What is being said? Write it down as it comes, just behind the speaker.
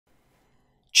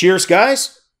Cheers,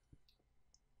 guys.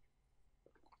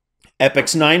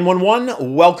 Epix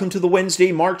 911, welcome to the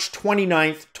Wednesday, March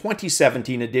 29th,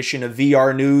 2017 edition of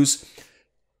VR News.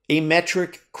 A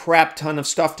metric crap ton of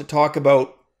stuff to talk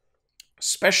about,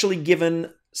 especially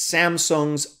given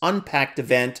Samsung's Unpacked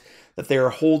event that they are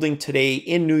holding today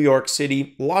in New York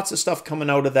City. Lots of stuff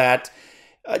coming out of that.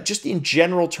 Just in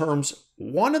general terms,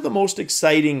 one of the most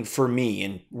exciting for me,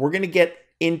 and we're going to get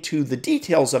into the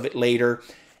details of it later,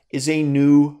 is a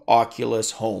new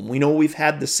Oculus Home. We know we've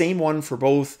had the same one for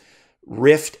both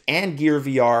Rift and Gear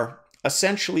VR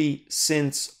essentially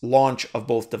since launch of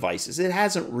both devices. It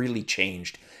hasn't really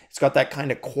changed. It's got that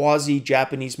kind of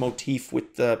quasi-Japanese motif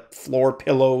with the floor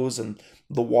pillows and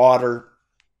the water.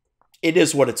 It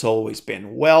is what it's always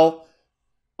been. Well,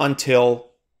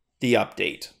 until the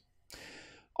update.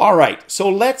 All right, so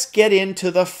let's get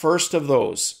into the first of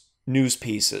those news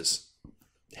pieces.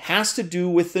 It has to do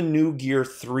with the new Gear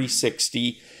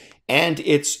 360 and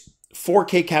its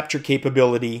 4K capture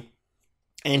capability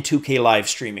and 2K live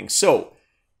streaming. So,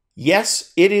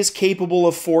 yes, it is capable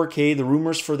of 4K. The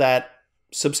rumors for that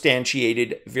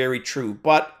substantiated, very true.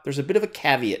 But there's a bit of a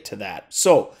caveat to that.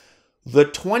 So, the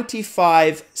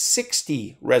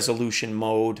 2560 resolution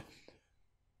mode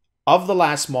of the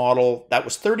last model, that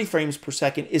was 30 frames per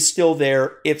second, is still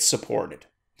there. It's supported.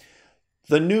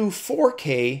 The new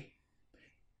 4K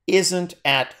isn't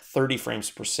at 30 frames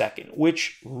per second,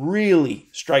 which really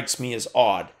strikes me as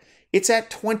odd. It's at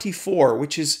 24,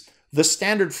 which is the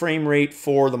standard frame rate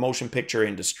for the motion picture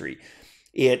industry.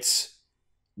 It's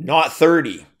not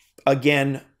 30.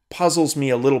 Again, puzzles me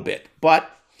a little bit,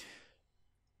 but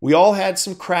we all had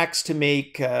some cracks to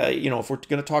make. If we're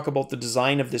going to talk about the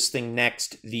design of this thing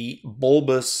next, the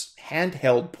bulbous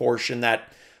handheld portion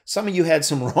that some of you had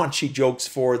some raunchy jokes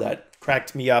for that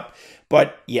cracked me up.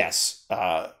 But yes,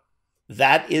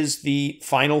 that is the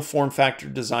final form factor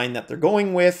design that they're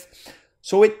going with.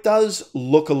 So it does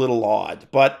look a little odd,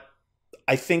 but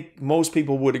I think most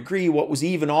people would agree what was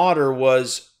even odder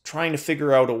was trying to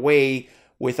figure out a way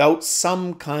without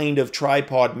some kind of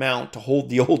tripod mount to hold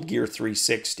the old Gear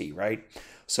 360, right?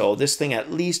 So this thing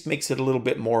at least makes it a little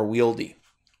bit more wieldy.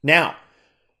 Now,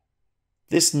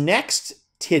 this next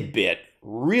tidbit,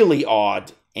 really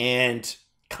odd and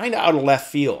kind of out of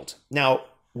left field. Now,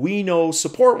 we know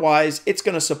support-wise, it's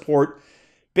going to support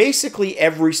basically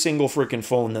every single freaking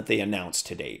phone that they announced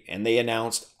today. And they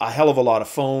announced a hell of a lot of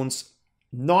phones.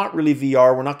 Not really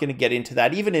VR. We're not going to get into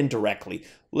that, even indirectly.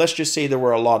 Let's just say there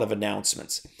were a lot of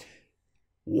announcements.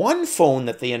 One phone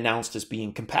that they announced as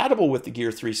being compatible with the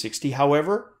Gear 360,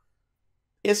 however,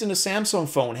 isn't a Samsung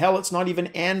phone. Hell, it's not even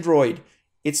Android.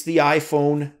 It's the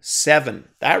iPhone 7.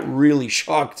 That really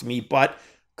shocked me, but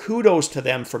kudos to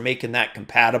them for making that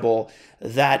compatible.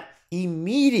 That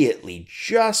immediately,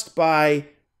 just by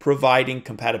providing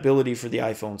compatibility for the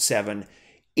iPhone 7,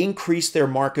 increased their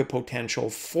market potential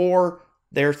for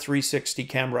their 360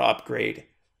 camera upgrade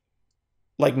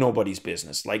like nobody's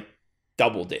business, like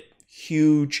doubled it.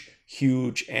 Huge,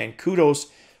 huge, and kudos,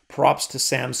 props to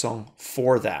Samsung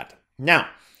for that. Now,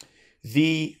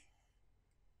 the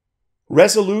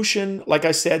resolution, like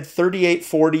I said,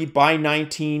 3840 by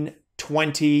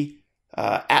 1920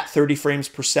 at 30 frames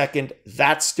per second,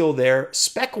 that's still there.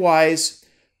 Spec-wise,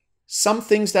 some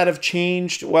things that have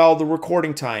changed, well, the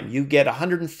recording time. You get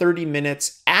 130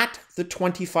 minutes at the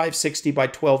 2560 by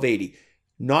 1280,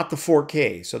 not the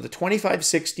 4K. So the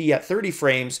 2560 at 30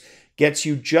 frames gets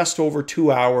you just over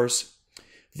 2 hours.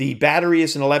 The battery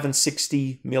is an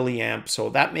 1160 milliamp, so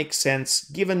that makes sense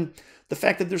given the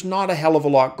fact that there's not a hell of a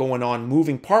lot going on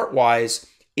moving part-wise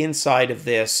inside of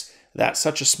this, that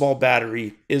such a small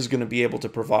battery is going to be able to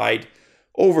provide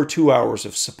over 2 hours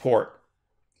of support.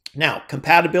 Now,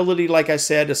 compatibility, like I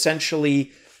said,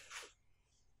 essentially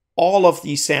all of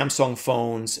the Samsung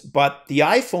phones, but the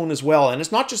iPhone as well. And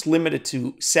it's not just limited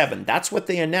to 7. That's what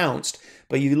they announced.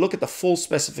 But you look at the full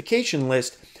specification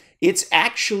list, it's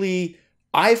actually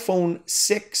iPhone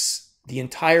 6, the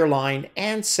entire line,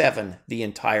 and 7, the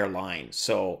entire line.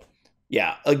 So,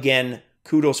 yeah, again,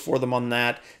 kudos for them on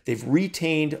that. They've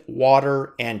retained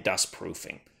water and dust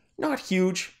proofing. Not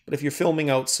huge, but if you're filming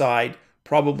outside,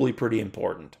 probably pretty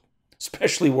important.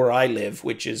 Especially where I live,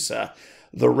 which is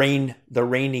the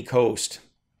rainy coast.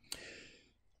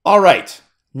 All right,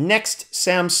 next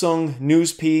Samsung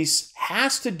news piece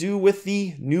has to do with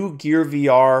the new Gear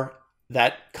VR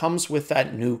that comes with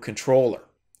that new controller.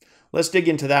 Let's dig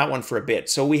into that one for a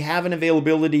bit. So we have an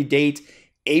availability date.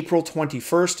 April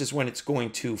 21st is when it's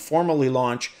going to formally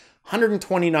launch.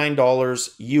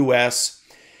 $129 US.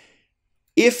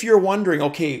 If you're wondering,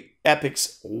 okay,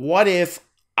 Epix, what if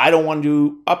I don't want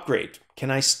to upgrade? Can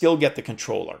I still get the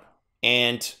controller?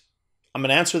 And I'm going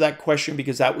to answer that question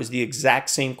because that was the exact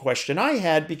same question I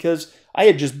had, because I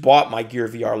had just bought my Gear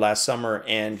VR last summer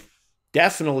and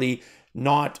definitely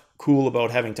not cool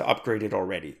about having to upgrade it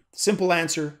already. Simple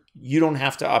answer, you don't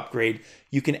have to upgrade.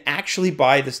 You can actually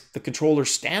buy the controller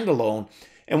standalone.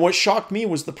 And what shocked me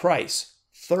was the price,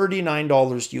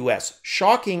 $39 US.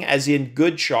 Shocking as in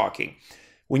good shocking.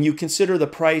 When you consider the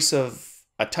price of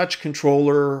a touch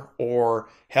controller, or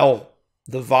hell,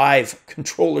 the Vive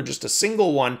controller, just a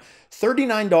single one,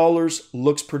 $39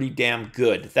 looks pretty damn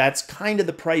good. That's kind of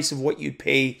the price of what you'd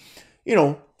pay, you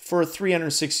know, for a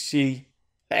 360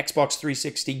 Xbox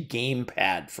 360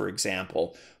 gamepad, for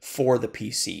example, for the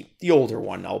PC. The older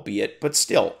one, albeit, but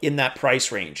still in that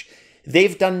price range.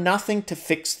 They've done nothing to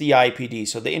fix the IPD,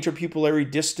 so the interpupillary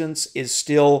distance is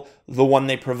still the one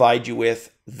they provide you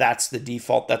with. That's the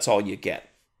default. That's all you get.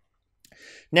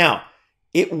 Now,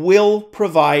 it will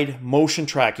provide motion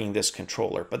tracking, this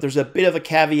controller, but there's a bit of a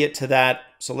caveat to that,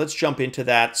 so let's jump into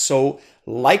that. So,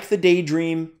 like the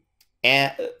Daydream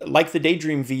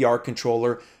VR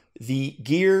controller, the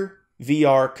Gear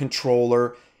VR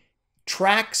controller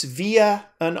tracks via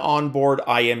an onboard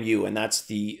IMU, and that's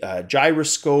the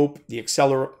gyroscope, the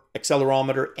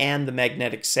accelerometer, and the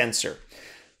magnetic sensor.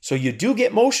 So you do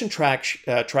get motion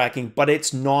tracking, but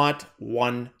it's not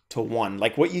one-to-one,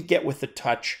 like what you get with the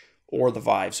Touch or the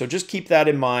Vive. So just keep that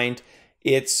in mind.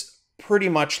 It's pretty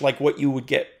much like what you would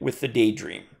get with the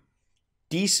Daydream.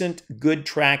 Decent, good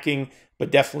tracking,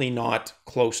 but definitely not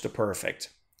close to perfect.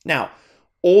 Now,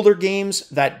 older games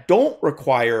that don't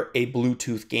require a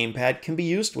Bluetooth gamepad can be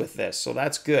used with this, so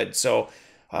that's good. So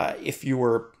if you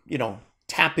were,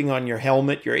 tapping on your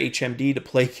helmet, your HMD, to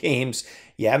play games,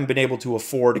 you haven't been able to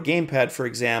afford a gamepad, for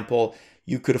example,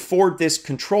 you could afford this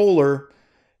controller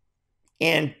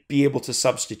and be able to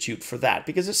substitute for that,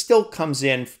 because it still comes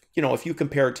in, if you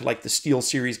compare it to like the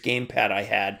SteelSeries gamepad I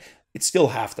had, it's still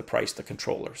half the price of the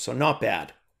controller, so not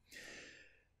bad.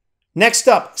 Next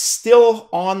up, still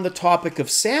on the topic of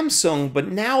Samsung, but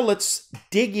now let's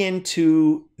dig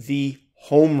into the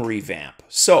home revamp.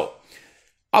 So,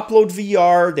 Upload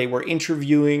VR, they were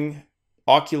interviewing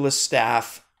Oculus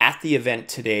staff at the event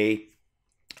today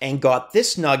and got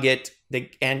this nugget,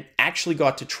 and actually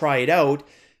got to try it out.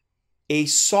 A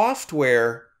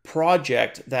software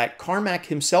project that Carmack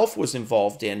himself was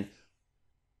involved in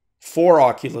for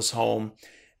Oculus Home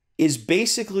is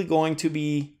basically going to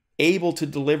be able to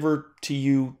deliver to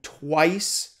you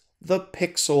twice the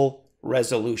pixel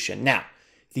resolution. Now,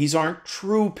 these aren't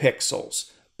true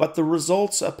pixels, but the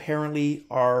results apparently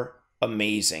are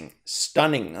amazing,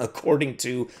 stunning, according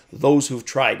to those who've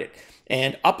tried it.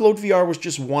 And Upload VR was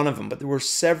just one of them, but there were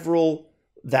several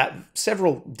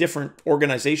different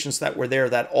organizations that were there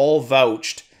that all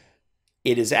vouched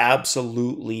it is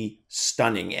absolutely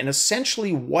stunning. And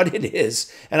essentially what it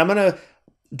is, and I'm going to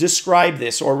describe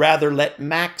this, or rather let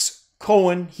Max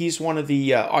Cohen, he's one of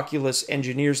the Oculus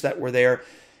engineers that were there,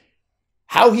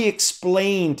 how he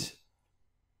explained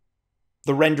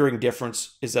the rendering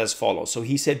difference is as follows. So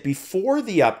he said, before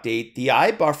the update, the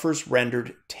eye buffers rendered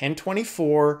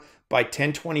 1024 by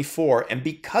 1024, and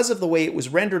because of the way it was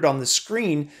rendered on the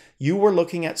screen, you were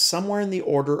looking at somewhere in the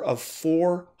order of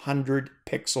 400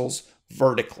 pixels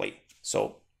vertically.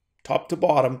 So top to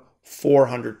bottom,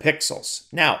 400 pixels.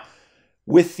 Now,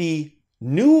 with the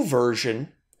new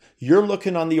version, you're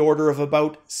looking on the order of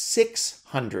about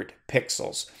 600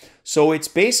 pixels. So it's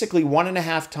basically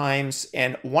 1.5 times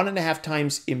and 1.5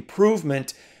 times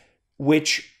improvement,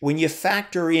 which when you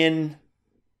factor in,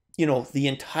 the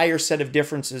entire set of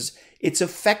differences, it's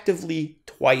effectively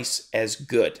twice as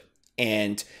good.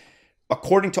 And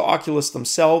according to Oculus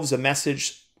themselves, a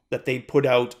message that they put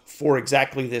out for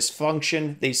exactly this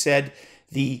function, they said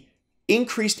the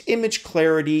increased image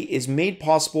clarity is made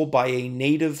possible by a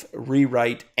native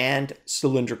rewrite and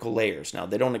cylindrical layers. Now,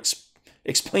 they don't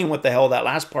explain what the hell that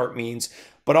last part means,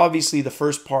 but obviously the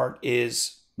first part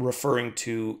is referring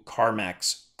to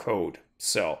Carmack's code.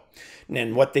 So,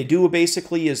 and what they do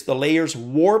basically is the layers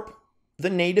warp the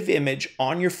native image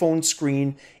on your phone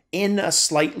screen in a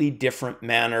slightly different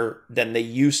manner than they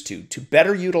used to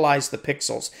better utilize the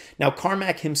pixels. Now,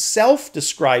 Carmack himself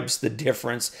describes the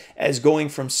difference as going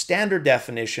from standard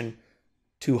definition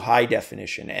to high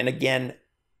definition. And again,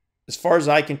 as far as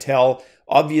I can tell,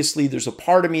 obviously there's a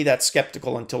part of me that's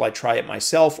skeptical until I try it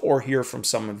myself or hear from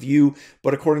some of you.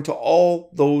 But according to all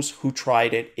those who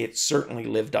tried it, it certainly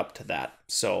lived up to that.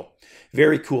 So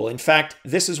very cool. In fact,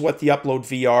 this is what the Upload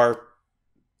VR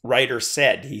writer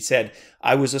said. He said,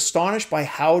 "I was astonished by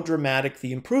how dramatic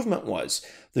the improvement was.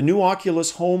 The new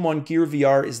Oculus Home on Gear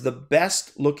VR is the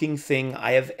best looking thing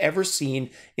I have ever seen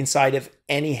inside of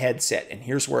any headset." And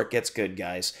here's where it gets good,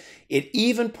 guys. "It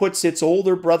even puts its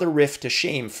older brother Rift to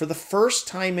shame. For the first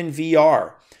time in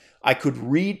VR, I could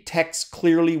read text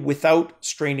clearly without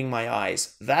straining my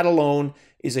eyes. That alone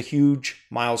is a huge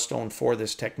milestone for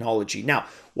this technology." Now,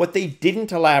 what they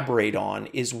didn't elaborate on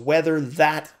is whether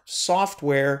that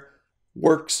software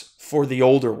works for the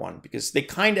older one, because they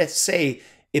kind of say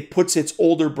it puts its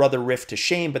older brother Rift to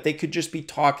shame, but they could just be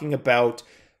talking about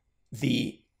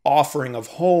the offering of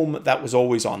Home that was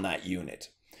always on that unit.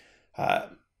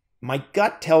 My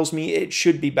gut tells me it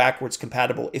should be backwards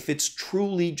compatible. If it's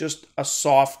truly just a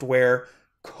software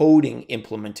coding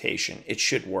implementation, it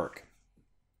should work.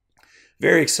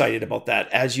 Very excited about that,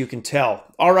 as you can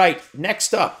tell. All right,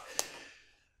 next up.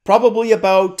 Probably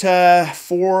about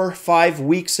 4 or 5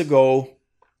 weeks ago,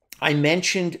 I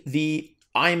mentioned the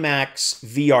IMAX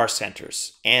VR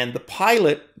centers and the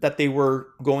pilot that they were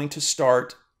going to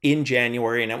start in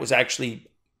January, and it was actually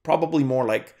probably more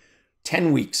like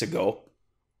 10 weeks ago,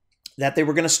 that they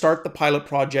were going to start the pilot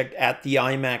project at the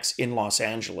IMAX in Los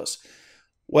Angeles.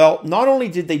 Well, not only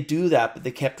did they do that, but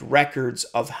they kept records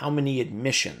of how many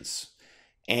admissions.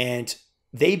 And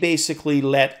they basically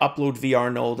let Upload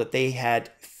VR know that they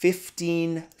had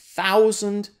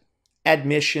 15,000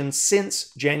 admissions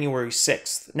since January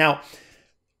 6th. Now,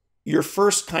 your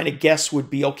first kind of guess would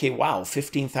be, okay, wow,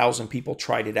 15,000 people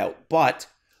tried it out. But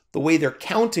the way they're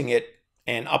counting it,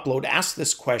 and Upload asked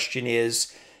this question,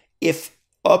 is if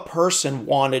a person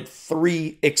wanted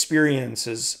 3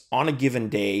 experiences on a given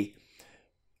day,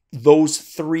 those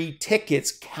 3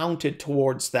 tickets counted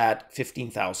towards that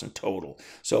 15,000 total.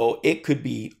 So it could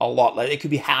be a lot, it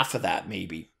could be half of that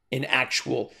maybe in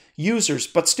actual users,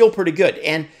 but still pretty good.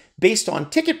 And based on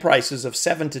ticket prices of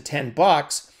 $7 to $10,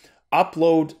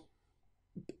 Upload,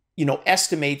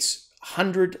 estimates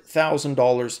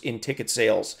 $100,000 in ticket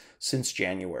sales since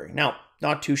January. Now,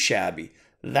 not too shabby.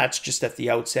 That's just at the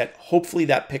outset. Hopefully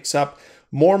that picks up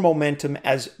more momentum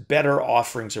as better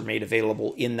offerings are made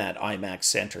available in that IMAX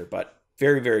center, but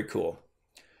very, very cool.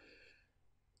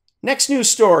 Next news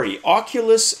story,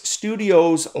 Oculus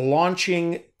Studios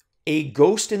launching a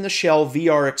Ghost in the Shell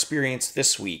VR experience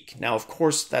this week. Now, of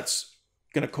course, that's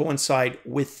going to coincide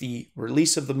with the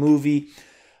release of the movie,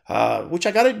 which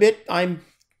I got to admit, I'm,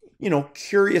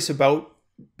 curious about,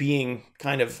 being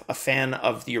kind of a fan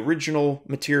of the original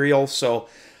material. So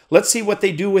let's see what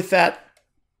they do with that.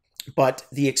 But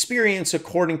the experience,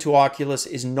 according to Oculus,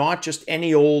 is not just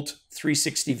any old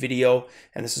 360 video,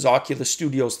 and this is Oculus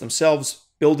Studios themselves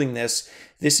building this.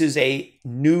 This is a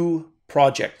new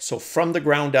project, so from the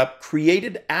ground up,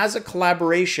 created as a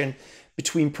collaboration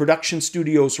between production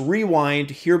studios Rewind,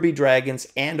 Here Be Dragons,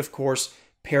 and of course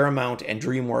Paramount and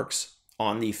DreamWorks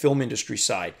on the film industry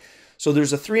side. So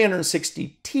there's a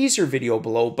 360 teaser video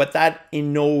below, but that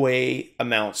in no way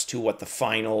amounts to what the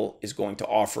final is going to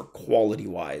offer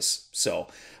quality-wise. So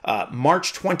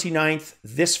March 29th,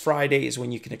 this Friday, is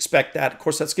when you can expect that. Of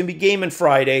course, that's going to be Game &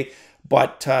 Friday,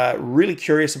 but really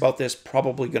curious about this,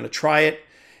 probably going to try it.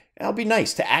 It'll be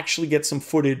nice to actually get some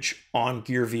footage on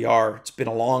Gear VR. It's been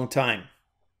a long time.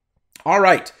 All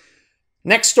right.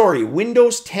 Next story,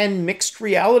 Windows 10 mixed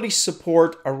reality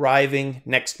support arriving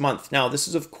next month. Now, this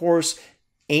is, of course,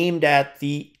 aimed at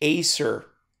the Acer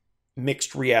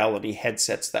mixed reality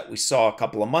headsets that we saw a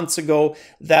couple of months ago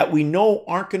that we know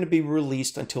aren't going to be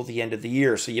released until the end of the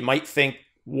year. So you might think,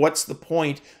 what's the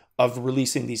point of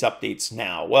releasing these updates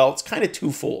now? Well, it's kind of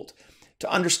twofold.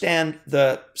 To understand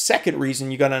the second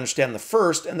reason, you got to understand the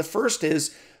first. And the first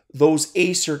is those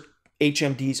Acer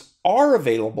HMDs are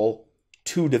available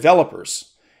to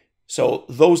developers. So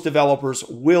those developers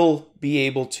will be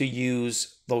able to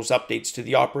use those updates to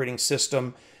the operating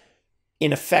system,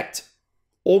 in effect,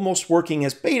 almost working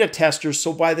as beta testers.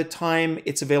 So by the time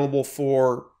it's available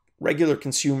for regular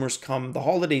consumers come the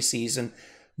holiday season,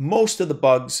 most of the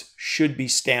bugs should be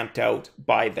stamped out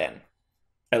by then.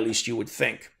 At least you would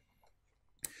think.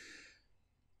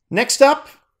 Next up,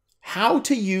 how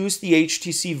to use the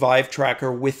HTC Vive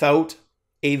Tracker without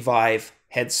a Vive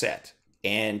headset.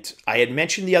 And I had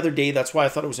mentioned the other day, that's why I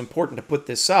thought it was important to put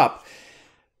this up,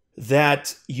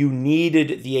 that you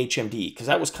needed the HMD, because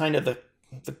that was kind of the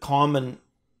common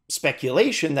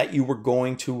speculation that you were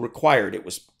going to require it. It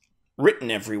was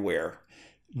written everywhere.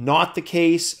 Not the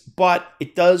case, but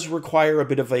it does require a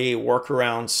bit of a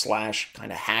workaround /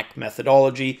 kind of hack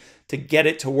methodology to get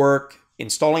it to work.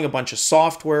 Installing a bunch of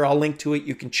software, I'll link to it,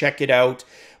 you can check it out.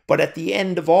 But at the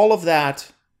end of all of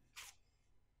that,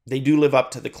 they do live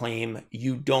up to the claim.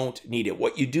 You don't need it.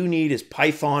 What you do need is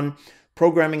Python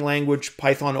programming language,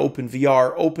 Python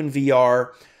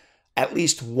OpenVR, at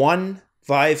least one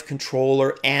Vive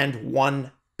controller, and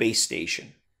one base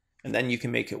station. And then you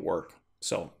can make it work.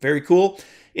 So very cool.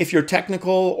 If you're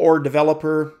technical or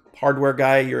developer, hardware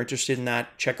guy, you're interested in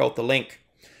that, check out the link.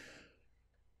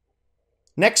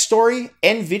 Next story,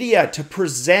 Nvidia to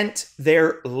present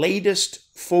their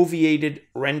latest foveated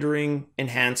rendering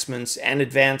enhancements and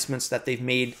advancements that they've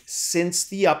made since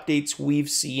the updates we've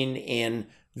seen in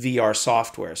VR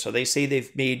software. So they say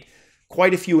they've made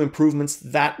quite a few improvements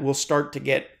that will start to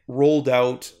get rolled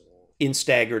out in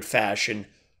staggered fashion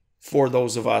for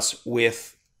those of us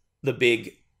with the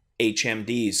big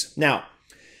HMDs. Now,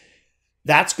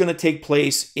 that's going to take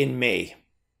place in May.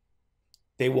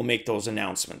 They will make those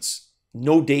announcements.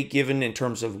 No date given in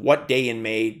terms of what day in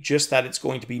May, just that it's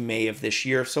going to be May of this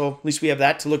year. So at least we have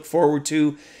that to look forward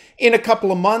to in a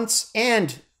couple of months.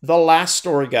 And the last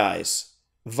story, guys,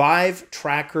 Vive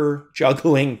Tracker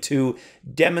juggling to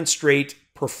demonstrate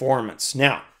performance.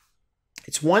 Now,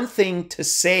 it's one thing to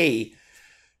say,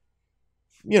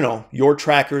 you know, your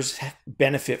trackers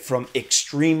benefit from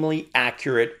extremely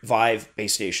accurate Vive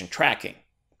base station tracking.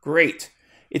 Great.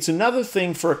 It's another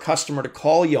thing for a customer to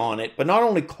call you on it, but not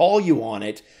only call you on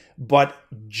it, but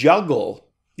juggle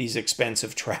these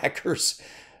expensive trackers,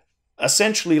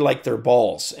 essentially like they're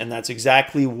balls. And that's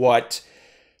exactly what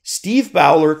Steve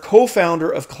Bowler, co-founder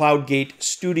of Cloudgate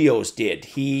Studios, did.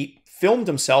 He filmed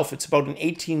himself. It's about an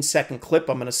 18-second clip.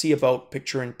 I'm going to see about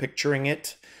picturing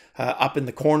it up in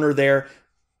the corner there.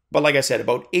 But like I said,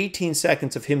 about 18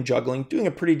 seconds of him juggling, doing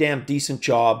a pretty damn decent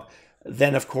job.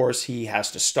 Then, of course, he has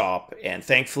to stop. And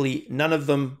thankfully, none of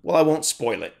them, well, I won't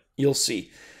spoil it. You'll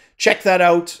see. Check that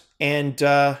out. And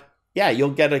yeah,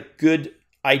 you'll get a good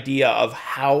idea of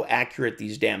how accurate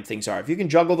these damn things are. If you can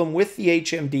juggle them with the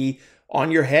HMD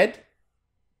on your head,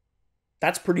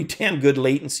 that's pretty damn good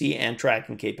latency and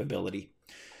tracking capability.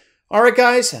 All right,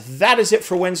 guys, that is it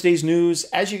for Wednesday's news.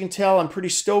 As you can tell, I'm pretty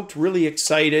stoked, really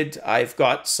excited. I've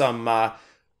got some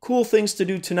cool things to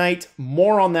do tonight.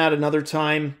 More on that another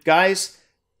time. Guys,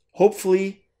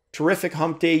 hopefully, terrific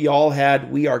hump day y'all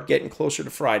had. We are getting closer to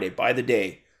Friday by the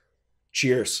day.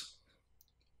 Cheers.